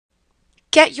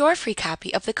Get your free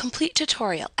copy of the complete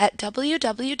tutorial at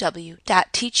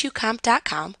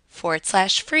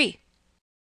www.teachucomp.com/free.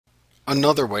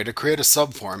 Another way to create a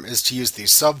subform is to use the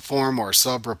Subform or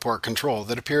Subreport control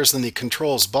that appears in the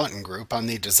Controls button group on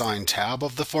the Design tab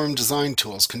of the Form Design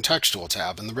Tools contextual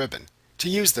tab in the ribbon. To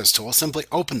use this tool, simply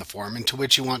open the form into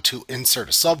which you want to insert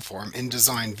a subform in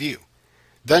Design View.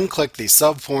 Then click the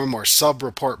Subform or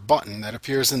Subreport button that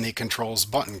appears in the Controls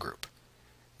button group.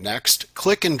 Next,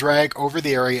 click and drag over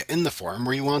the area in the form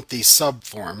where you want the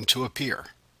subform to appear.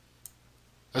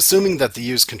 Assuming that the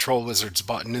Use Control Wizards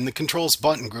button in the Controls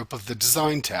button group of the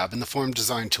Design tab in the Form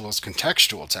Design Tools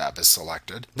contextual tab is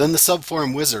selected, then the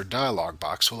Subform Wizard dialog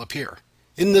box will appear.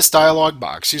 In this dialog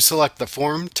box, you select the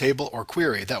form, table, or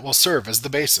query that will serve as the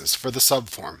basis for the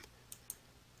subform.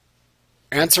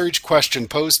 Answer each question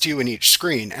posed to you in each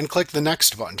screen and click the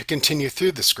Next button to continue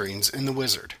through the screens in the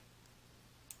wizard.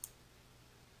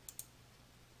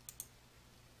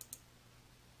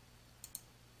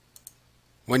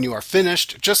 When you are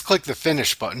finished, just click the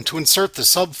Finish button to insert the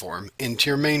subform into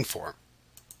your main form.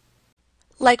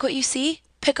 Like what you see?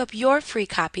 Pick up your free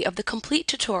copy of the complete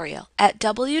tutorial at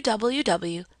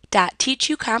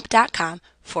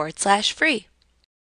www.teachucomp.com/free.